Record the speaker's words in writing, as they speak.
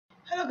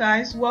Hello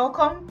guys,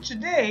 welcome.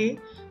 Today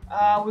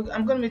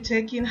I'm going to be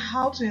taking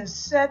how to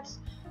insert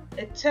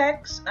a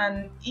text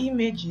and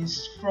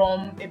images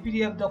from a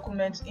PDF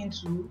document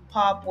into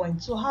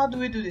PowerPoint. So how do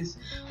we do this?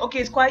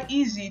 Okay, it's quite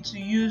easy to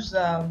use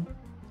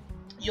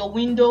your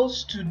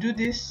Windows to do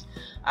this,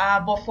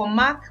 but for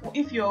Mac,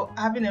 if you're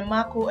having a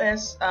Mac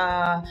OS,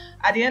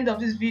 at the end of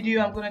this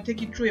video I'm going to take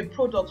you through a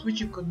product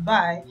which you could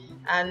buy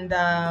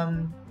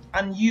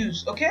and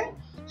use. Okay,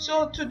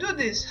 so to do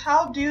this,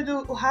 how do you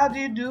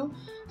do?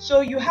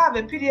 So you have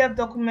a PDF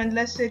document.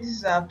 Let's say this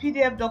is a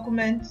PDF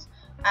document,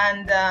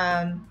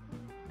 and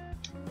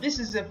this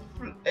is a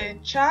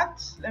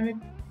chart. Let me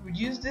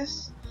reduce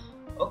this.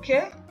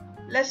 Okay,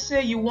 let's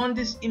say you want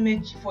this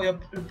image for your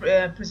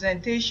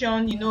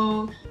presentation,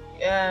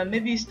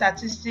 maybe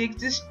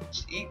statistics.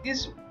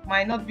 This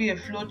might not be a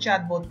flow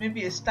chart, but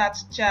maybe a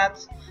stats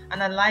chart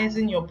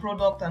analyzing your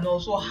product. And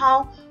also,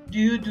 how do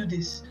you do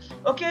this?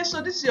 Okay,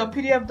 so this is your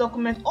PDF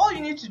document. All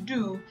you need to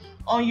do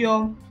on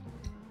your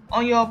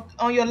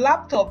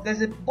laptop,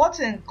 there's a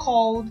button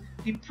called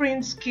the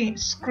print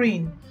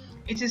screen.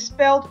 It is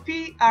spelled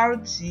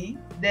PRT,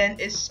 then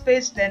a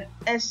space, then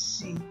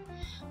SC.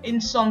 In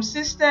some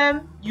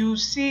system, you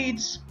see it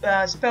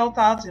spelled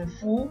out in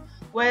full,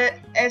 where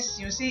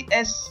you see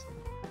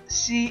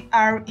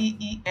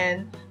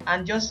SCREEN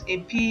and just a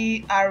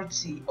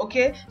PRT.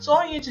 Okay, so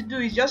all you need to do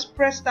is just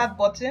press that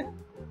button.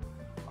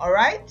 All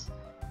right,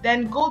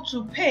 then go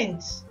to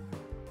Paint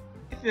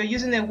if you're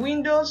using a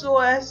Windows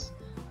OS,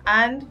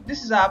 and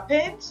this is our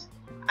Paint,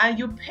 and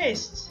you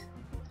paste.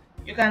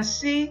 You can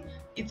see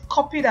it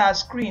copied our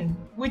screen,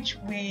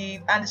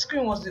 and the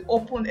screen was an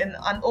open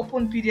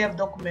PDF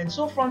document.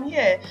 So from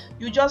here,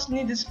 you just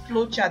need this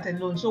flow chart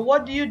alone. So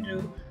what do?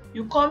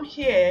 You come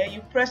here,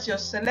 you press your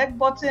select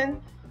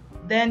button,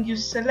 then you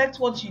select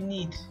what you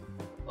need.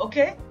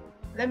 Okay,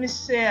 let me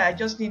say I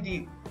just need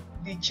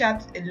the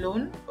chart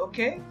alone.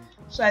 Okay,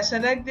 so I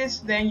select this,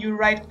 then you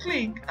right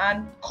click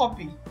and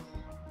copy.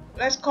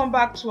 Let's come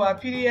back to our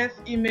PDF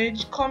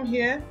image. Come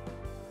here,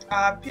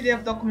 our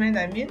PDF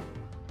document,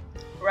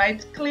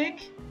 right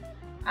click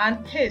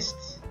and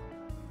paste.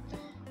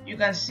 You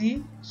can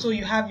see, so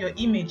you have your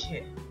image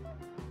here.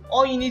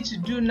 All you need to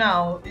do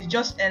now is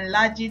just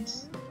enlarge it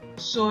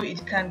so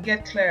it can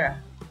get clearer.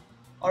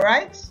 All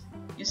right,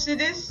 you see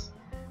this?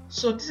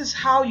 So this is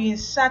how you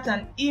insert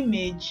an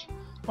image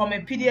from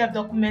a PDF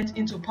document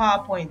into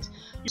PowerPoint.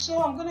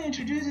 So I'm going to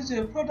introduce you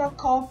to a product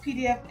called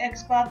PDF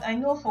Expert. I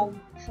know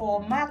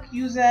for Mac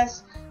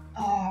users,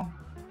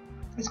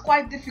 it's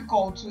quite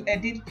difficult to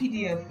edit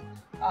PDF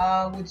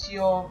with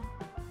your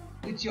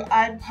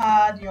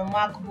iPad, your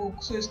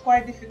MacBook, so it's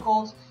quite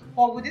difficult.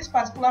 But with this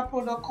particular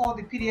product called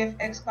the PDF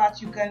Expert,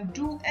 you can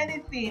do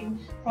anything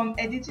from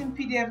editing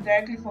PDF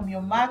directly from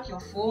your Mac, your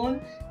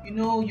phone.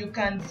 You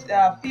can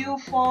fill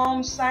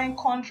forms, sign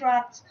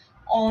contracts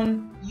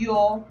on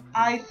your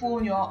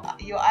iPhone,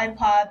 your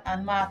iPad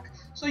and Mac.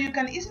 So you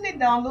can easily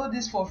download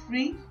this for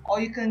free,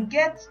 or you can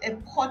get a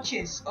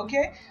purchase.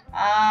 Okay,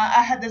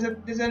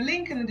 there's a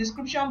link in the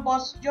description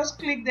box. Just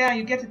click there and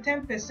you get a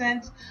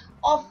 10%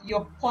 off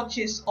your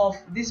purchase of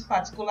this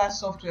particular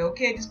software.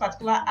 Okay, this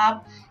particular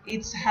app,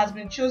 it has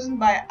been chosen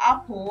by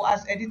Apple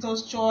as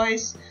editor's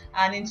choice,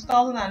 and in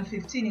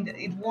 2015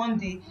 it won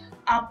the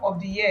app of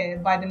the year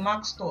by the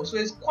Mac Store. So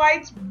it's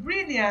quite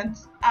brilliant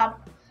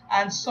app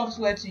and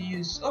software to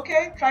use.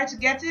 Okay, try to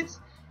get it.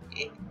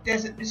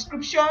 There's a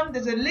description,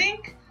 there's a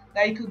link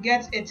that you could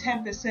get a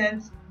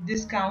 10%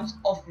 discount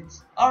off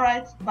it. All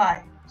right,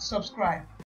 bye. Subscribe.